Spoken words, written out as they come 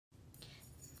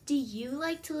Do you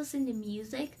like to listen to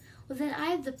music? Well, then I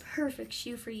have the perfect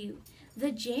shoe for you, the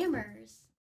Jammers.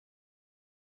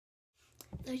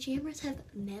 The Jammers have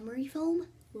memory foam,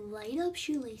 light up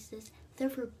shoelaces. They're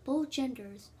for both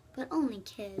genders, but only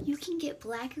kids. You can get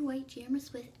black or white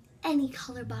Jammers with any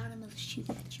color bottom of the shoe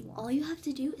that you want. All you have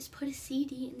to do is put a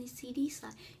CD in the CD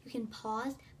slot. You can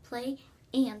pause, play,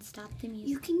 and stop the music.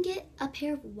 You can get a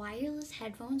pair of wireless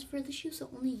headphones for the shoe so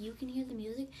only you can hear the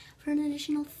music for an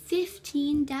additional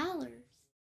 $15.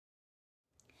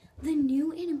 The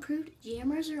new and improved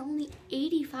Jammers are only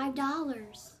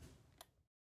 $85.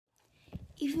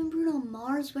 Even Bruno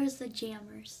Mars wears the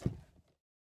Jammers.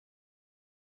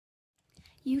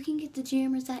 You can get the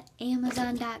Jammers at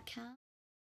Amazon.com,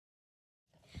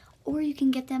 or you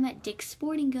can get them at Dick's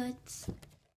Sporting Goods.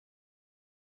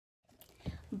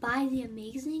 Buy the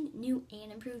amazing new and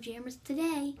improved Jammers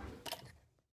today.